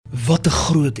Wat 'n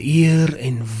groot eer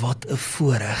en wat 'n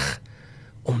voorreg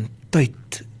om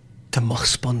tyd te mag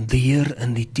spandeer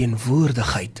in die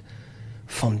teenwoordigheid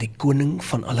van die koning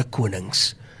van alle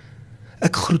konings.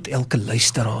 Ek groet elke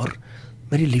luisteraar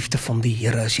met die liefde van die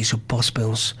Here as jy so pas by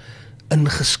ons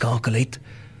ingeskakel het.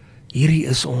 Hierdie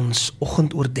is ons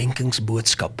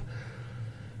oggendoordenkingsboodskap.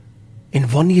 En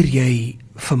wanneer jy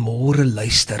vanmôre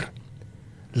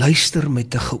luister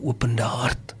met 'n geopende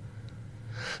hart.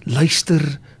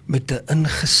 Luister met 'n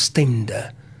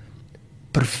ingestemde,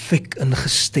 perfek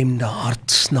ingestemde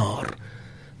hartsnaar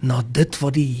na dit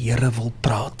wat die Here wil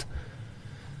praat.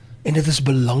 En dit is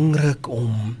belangrik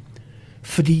om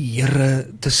vir die Here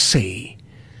te sê,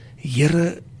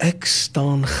 Here, ek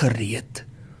staan gereed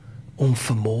om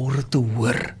vanmôre te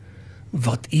hoor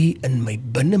wat U in my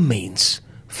binnenmens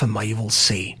vir my wil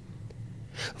sê.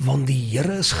 Want die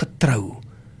Here is getrou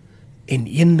en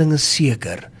een ding is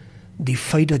seker, die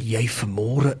feit dat jy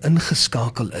vanmôre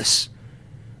ingeskakel is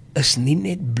nie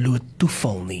net bloot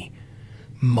toeval nie,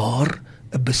 maar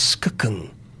 'n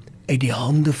beskikking uit die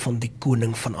hande van die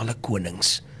koning van alle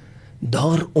konings.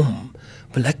 Daarom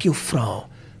wil ek jou vra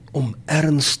om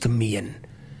erns te meen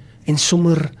en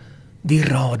sommer die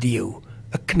radio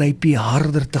 'n knypie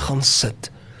harder te gaan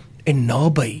sit en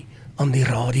naby aan die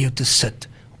radio te sit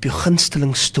op jou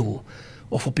gunsteling stoel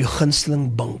of op jou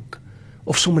gunsteling bank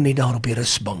of sommer net daar op die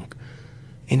rusbank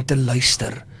en te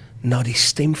luister na die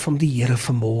stem van die Here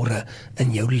vanmôre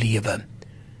in jou lewe.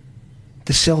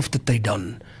 Terselfdertyd dan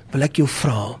wil ek jou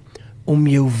vra om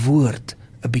jou woord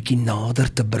 'n bietjie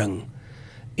nader te bring.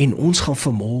 En ons gaan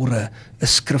vanmôre 'n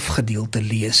skrifgedeelte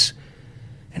lees.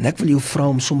 En ek wil jou vra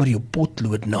om sommer jou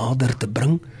potlood nader te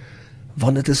bring,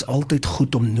 want dit is altyd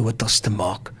goed om notas te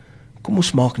maak. Kom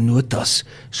ons maak notas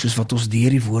soos wat ons deur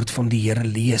die woord van die Here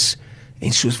lees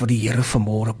en soos wat die Here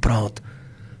vanmôre praat.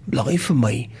 Blaai vir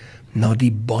my na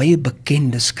die baie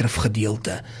bekende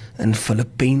skrifgedeelte in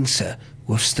Filippense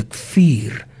hoofstuk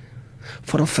 4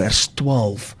 vanaf vers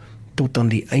 12 tot aan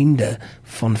die einde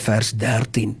van vers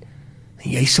 13. En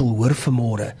jy sal hoor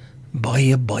vanmôre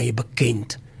baie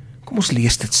bekend. Kom ons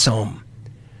lees dit saam.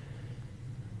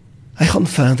 Hy gaan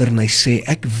verder en hy sê,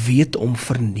 ek weet om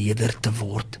verneder te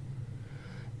word.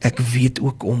 Ek weet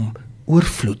ook om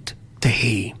oorvloed te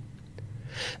hê.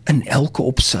 In elke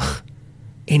opsig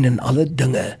en in alle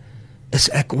dinge is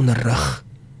ek onderrig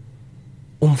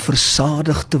om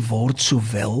versadig te word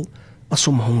sowel as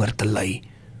om honger te ly,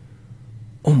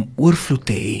 om oorvloed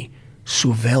te hê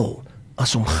sowel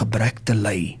as om gebrek te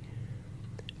ly.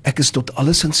 Ek is tot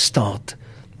alles in staat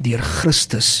deur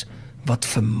Christus wat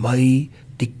vir my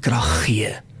die krag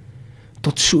gee.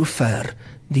 Tot sover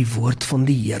die woord van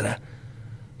die Here.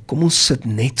 Kom ons sit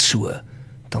net so,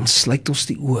 dan sluit ons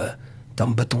die oë,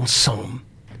 dan bid ons saam.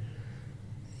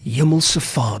 Hemelse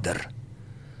Vader,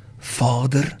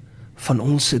 Vader van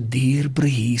ons dierbare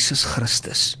Jesus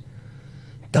Christus,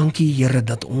 dankie Here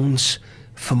dat ons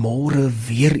vanmôre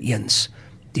weer eens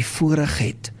die voorreg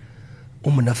het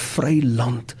om in 'n vry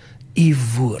land U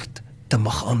woord te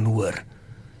mag aanhoor.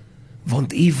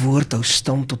 Want U woord hou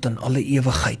stand tot in alle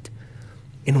ewigheid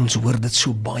en ons hoor dit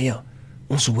so baie,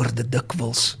 ons hoor dit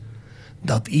dikwels,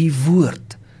 dat U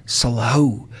woord sal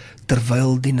hou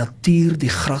terwyl die natuur,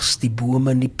 die gras, die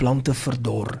bome en die plante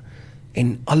verdor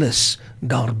en alles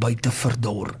daar buite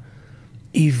verdor.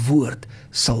 U woord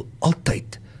sal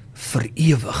altyd vir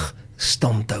ewig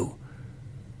standhou.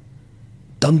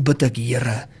 Dan bid ek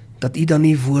Here dat U dan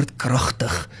U woord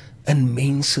kragtig in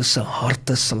mense se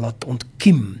harte sal laat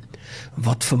ontkiem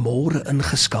wat vanmôre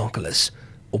ingeskakel is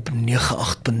op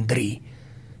 98.3.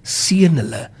 Seën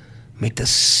hulle met 'n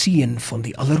seën van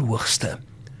die Allerhoogste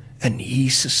in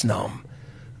Jesus naam.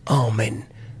 Amen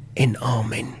en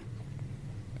amen.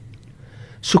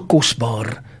 So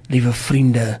kosbaar, liewe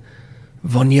vriende,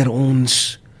 wanneer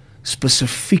ons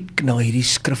spesifiek na hierdie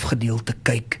skrifgedeelte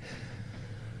kyk,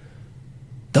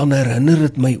 dan herinner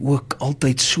dit my ook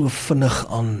altyd so vinnig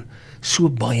aan so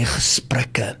baie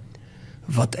gesprekke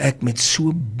wat ek met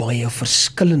so baie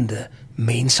verskillende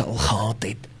mense al gehad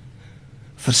het.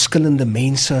 Verskillende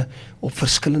mense op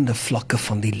verskillende vlakke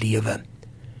van die lewe,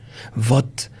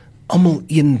 wat almal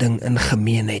een ding in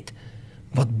gemeen het,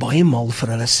 wat baie maal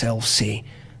vir hulle self sê,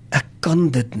 ek kan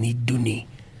dit nie doen nie.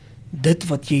 Dit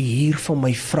wat jy hier van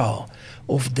my vra,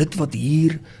 of dit wat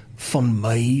hier van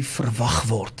my verwag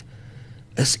word,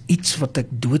 is iets wat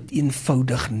ek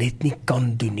doodeenvoudig net nie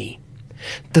kan doen nie.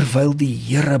 Terwyl die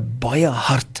Here baie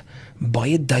hard,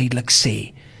 baie duidelik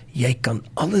sê, jy kan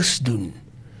alles doen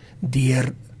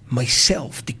deur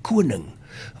myself, die koning,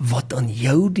 wat aan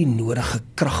jou die nodige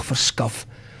krag verskaf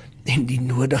en die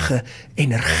nodige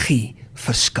energie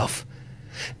verskaf.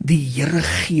 Die Here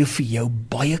gee vir jou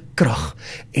baie krag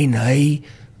en hy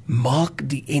maak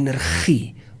die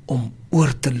energie om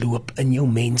oor te loop in jou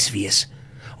menswees,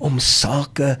 om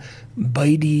sake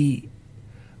by die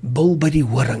bul by die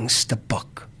horings te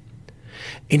pak.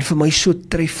 En vir my so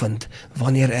treffend,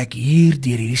 wanneer ek hier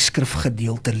deur hierdie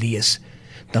skrifgedeelte lees,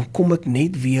 dan kom ek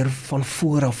net weer van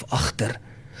voor af agter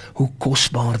hoe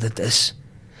kosbaar dit is.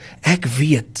 Ek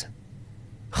weet,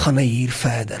 gaan hy hier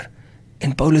verder.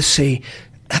 En Paulus sê,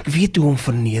 ek weet hoe om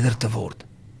verneder te word.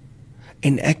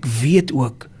 En ek weet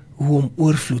ook hoe om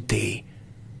oorvloed te hê.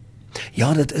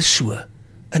 Ja, dit is so.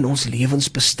 In ons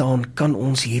lewensbestaan kan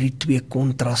ons hierdie twee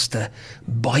kontraste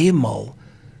baie maal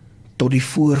tot die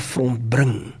voorfront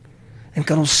bring. En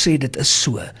kan ons sê, dit is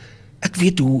so. Ek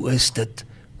weet hoe is dit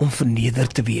om verneder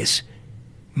te wees,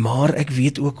 maar ek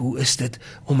weet ook hoe is dit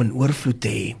om 'n oorvloed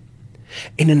te hê.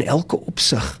 En in elke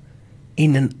opsig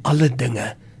en in alle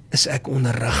dinge is ek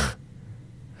onderrig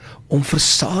om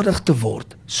versadig te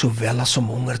word, sowel as om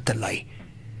honger te ly.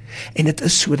 En dit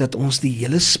is so dat ons die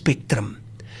hele spektrum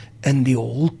in die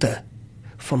holte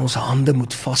van ons hande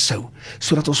moet vashou,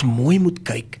 sodat ons mooi moet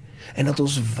kyk en dat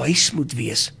ons wys moet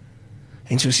wees.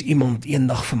 En soos iemand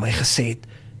eendag vir my gesê het,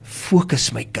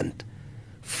 fokus my kind,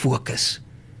 fokus.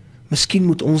 Miskien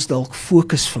moet ons dalk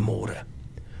fokus vanmôre.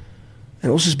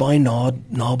 En ons is baie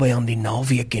naby aan die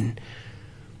naweek en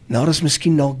daar is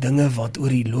miskien dalk dinge wat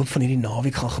oor die loop van hierdie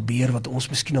naweek gaan gebeur wat ons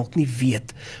miskien dalk nie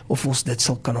weet of ons dit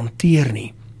sal kan hanteer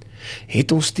nie.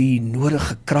 Het ons die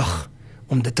nodige krag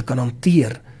om dit te kan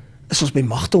hanteer? Is ons by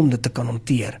magte om dit te kan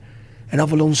hanteer? En dan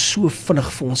wil ons so vinnig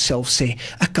vir onsself sê,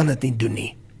 ek kan dit nie doen nie.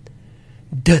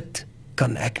 Dit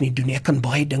kan ek nie doen nie. Ek kan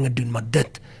baie dinge doen, maar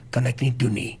dit kan ek nie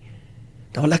doen nie.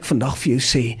 Dan wil ek vandag vir jou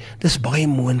sê, dis baie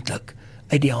moontlik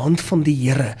uit die hand van die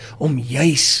Here om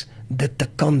juis dit te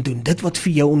kan doen. Dit wat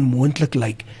vir jou onmoontlik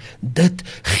lyk, dit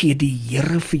gee die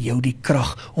Here vir jou die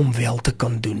krag om wel te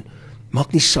kan doen.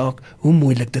 Maak nie saak hoe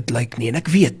moeilik dit lyk nie. En ek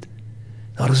weet,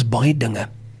 daar is baie dinge.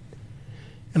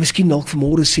 En miskien dalk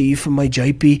vanmôre sê jy vir my,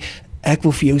 JP, ek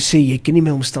wil vir jou sê, jy ken nie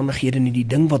my omstandighede nie. Die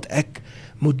ding wat ek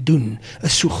moet doen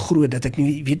is so groot dat ek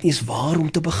nie weet nie eens waar om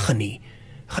te begin nie.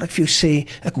 Gaan ek vir jou sê,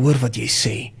 ek hoor wat jy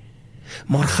sê.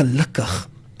 Maar gelukkig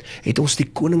het ons die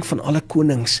koning van alle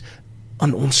konings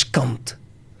aan ons kant.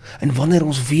 En wanneer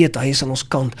ons weet hy is aan ons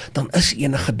kant, dan is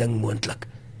enige ding moontlik.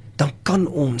 Dan kan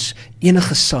ons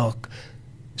enige saak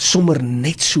sommer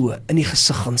net so in die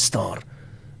gesig gaan staar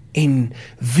en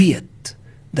weet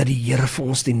dat die Here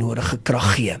vir ons die nodige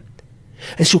krag gee.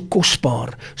 En so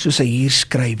kosbaar soos hy hier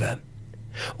skrywe,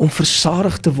 om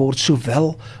versadig te word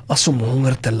sowel as om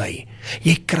honger te ly.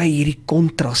 Jy kry hierdie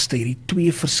kontraste, hierdie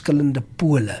twee verskillende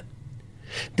pole.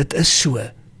 Dit is so.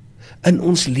 In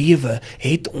ons lewe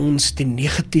het ons die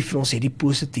negatief en ons het die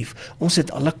positief. Ons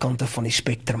het alle kante van die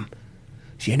spektrum.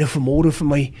 As jy nou vanmôre vir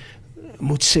my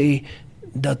moet sê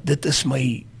dat dit is my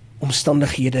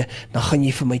omstandighede, dan gaan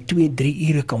jy vir my 2-3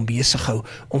 ure kan besig hou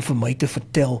om vir my te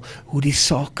vertel hoe die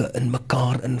sake in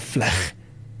mekaar invleg.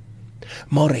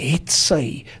 Maar het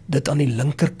sy dit aan die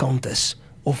linkerkant is,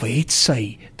 of het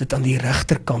sy dit aan die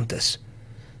regterkant is,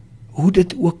 hoe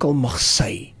dit ook al mag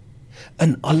sy,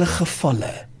 in alle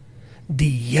gevalle,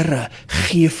 die Here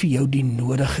gee vir jou die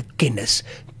nodige kennis,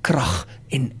 krag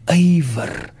en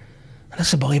ywer. En dit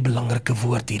is 'n baie belangrike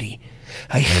woord hierdie.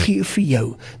 Hy gee vir jou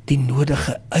die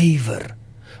nodige ywer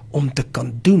om te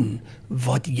kan doen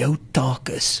wat jou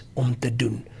taak is om te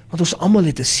doen. Want ons almal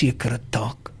het 'n sekere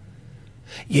taak.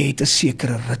 Jy het 'n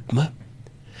sekere ritme.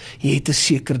 Jy het 'n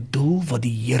sekere doel wat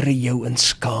die Here jou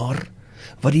inskaar,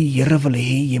 wat die Here wil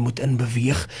hê jy moet in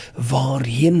beweeg,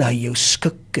 waarheen hy jou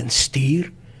skik en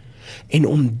stuur. En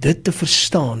om dit te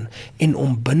verstaan en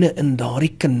om binne in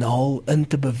daardie kanaal in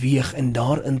te beweeg en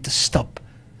daarin te stap,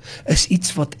 is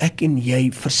iets wat ek en jy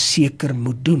verseker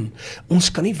moet doen.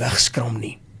 Ons kan nie wegskram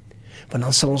nie, want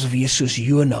dan sal ons wees soos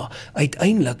Jona.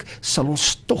 Uiteindelik sal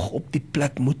ons tog op die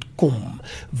plek moet kom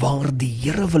waar die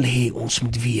Here wil hê ons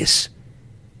moet wees.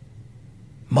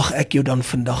 Mag ek jou dan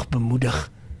vandag bemoedig,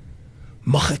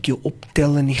 mag ek jou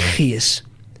optel in die gees,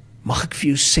 mag ek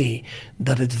vir jou sê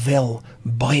dat dit wel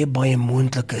baie, baie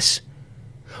moontlik is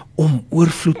om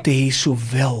oorvloed te hê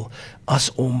sowel as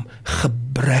om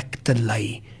gebrek te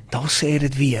ly. Daar sê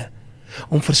dit weer,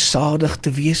 om versadig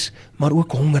te wees, maar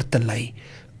ook honger te ly.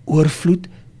 Oorvloed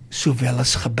sowel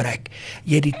as gebrek.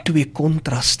 Jy het die twee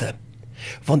kontraste,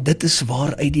 want dit is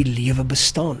waaruit die lewe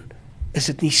bestaan. Is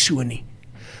dit nie so nie?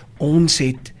 Ons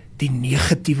het die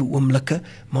negatiewe oomblikke,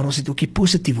 maar ons het ook die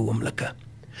positiewe oomblikke.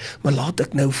 Maar laat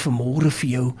ek nou vanmôre vir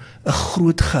jou 'n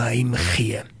groot geheim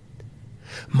gee.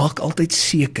 Maak altyd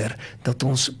seker dat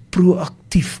ons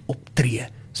proaktief optree.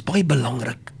 Dit is baie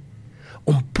belangrik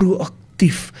om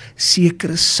proaktief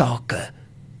sekere sake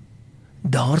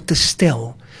daar te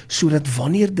stel, sodat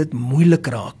wanneer dit moeilik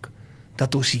raak,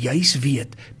 dat ons juis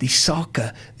weet, die sake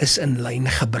is in lyn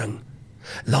gebring.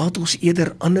 Laat ons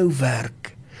eerder aanhou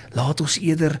werk, laat ons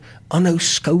eerder aanhou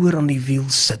skouer aan die wiel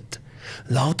sit,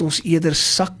 laat ons eerder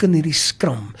sak in hierdie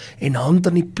skram en hand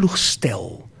aan die ploeg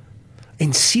stel,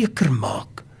 en seker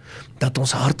maak, dat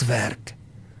ons hard werk.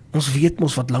 Ons weet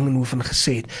mos wat Langehoven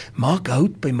gesê het, maak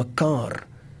hout by mekaar,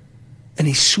 in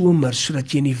die somer,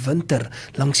 sodat jy in die winter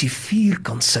langs die vuur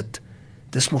kan sit.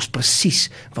 Dis mos presies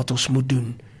wat ons moet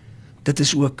doen. Dit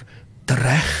is ook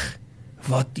reg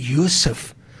wat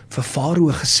Josef vir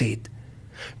Farao gesê het.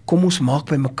 Kom ons maak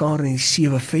by mekaar in die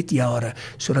 7 vetjare,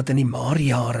 sodat in die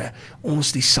maarjare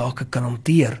ons die sake kan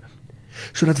hanteer.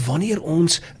 Sodat wanneer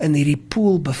ons in hierdie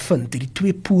pool bevind, hierdie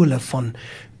 2 pole van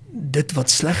dit wat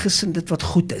sleg is en dit wat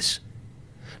goed is,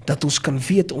 dat ons kan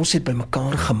weet, ons het by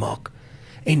mekaar gemaak,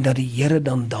 en dat die Here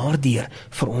dan daardeur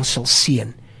vir ons sal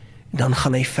seën. Dan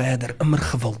gaan hy verder, immer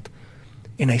gewild,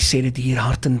 en hy sê dit hier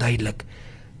hard en duidelik,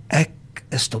 ek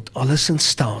is tot alles in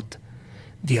staat,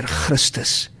 deur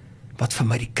Christus, wat vir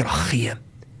my die krag gee.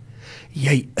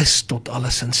 Jy is tot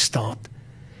alles in staat.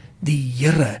 Die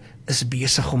Here is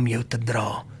besig om jou te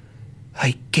dra.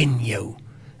 Hy ken jou,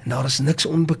 en daar is niks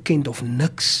onbekend of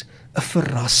niks 'n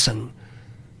verrassing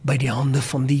by die hande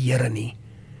van die Here nie.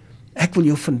 Ek wil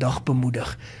jou vandag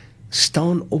bemoedig,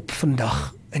 staan op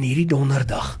vandag in hierdie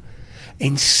donderdag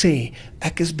en sê,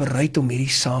 ek is bereid om hierdie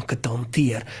sake te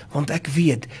hanteer, want ek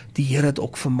weet, die Here het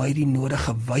ook vir my die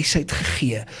nodige wysheid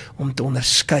gegee om te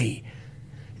onderskei,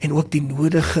 en ook die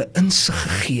nodige insig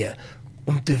gegee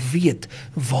om te weet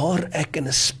waar ek in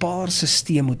 'n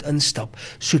spaarsisteem moet instap,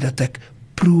 sodat ek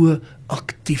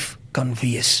proaktief kan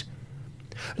wees.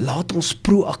 Laat ons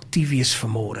proaktief wees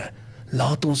vanmôre,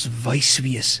 laat ons wys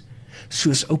wees,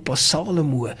 soos oupa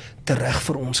Salomo tereg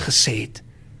vir ons gesê het.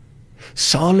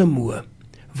 Salomo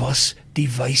was die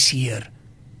wysheer,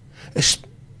 is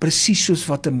presies soos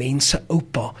wat 'n mens se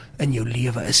oupa in jou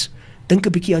lewe is. Dink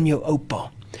 'n bietjie aan jou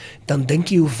oupa, dan dink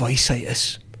jy hoe wys hy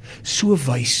is. So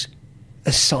wys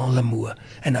is Salomo,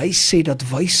 en hy sê dat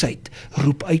wysheid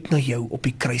roep uit na jou op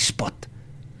die kruispad.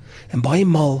 En baie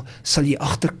maal sal jy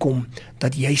agterkom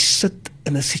dat jy sit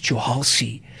in 'n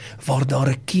situasie waar daar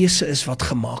 'n keuse is wat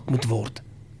gemaak moet word.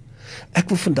 Ek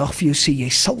wil vandag vir jou sê, jy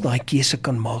sal daai keuse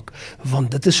kan maak,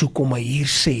 want dit is hoekom hy hier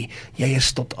sê, jy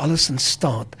is tot alles in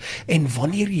staat, en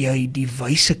wanneer jy die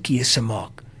wyse keuse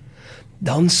maak,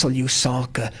 dan sal jou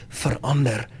sake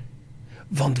verander,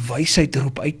 want wysheid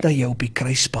roep uit na jou op die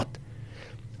kruispad.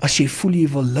 As jy voel jy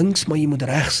wil links, maar jy moet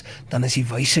regs, dan is die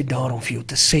wysheid daar om vir jou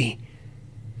te sê,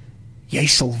 jy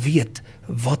sal weet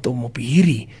wat om op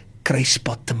hierdie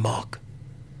kruispad te maak.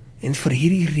 En vir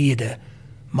hierdie rede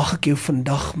mag ek jou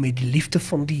vandag met die liefde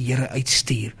van die Here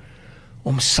uitstuur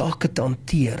om sake te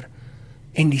hanteer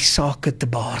en die sake te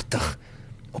behartig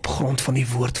op grond van die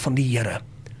woord van die Here.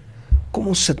 Kom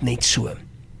ons sit net so.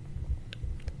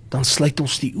 Dan sluit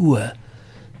ons die oë,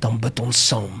 dan bid ons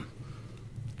saam.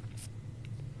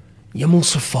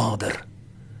 Hemelse Vader,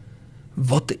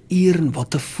 wat 'n eer en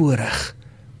wat 'n voorreg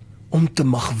om te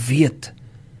mag weet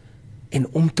en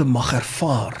om te mag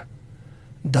ervaar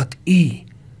dat U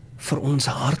vir ons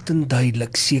hart en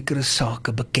duidelik sekere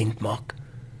sake bekend maak.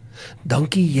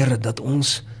 Dankie Here dat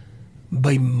ons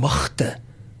by magte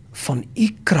van U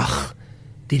krag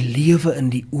die lewe in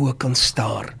die oë kan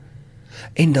staar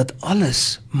en dat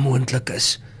alles moontlik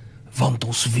is, want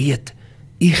ons weet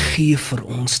U gee vir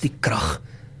ons die krag.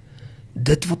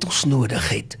 Dit wat ons nodig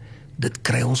het, dit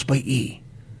kry ons by U.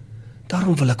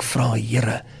 Daarom wil ek vra,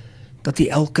 Here, dat U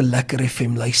elke Lekker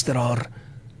FM luisteraar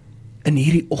in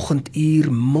hierdie oggenduur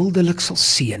mildelik sal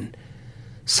seën,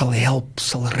 sal help,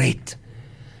 sal red,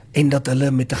 en dat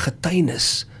hulle met 'n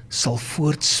getuienis sal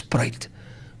voortspruit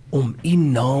om U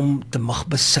naam te mag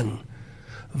besing,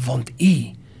 want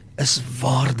U is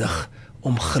waardig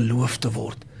om geloof te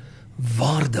word,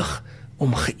 waardig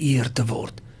om geëer te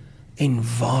word, en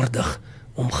waardig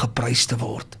om geprys te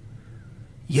word.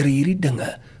 Here, hierdie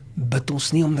dinge bid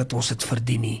ons nie omdat ons dit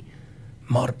verdien nie,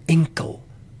 maar enkel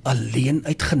alleen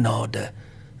uit genade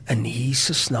in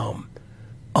Jesus naam.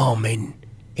 Amen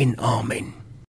en amen.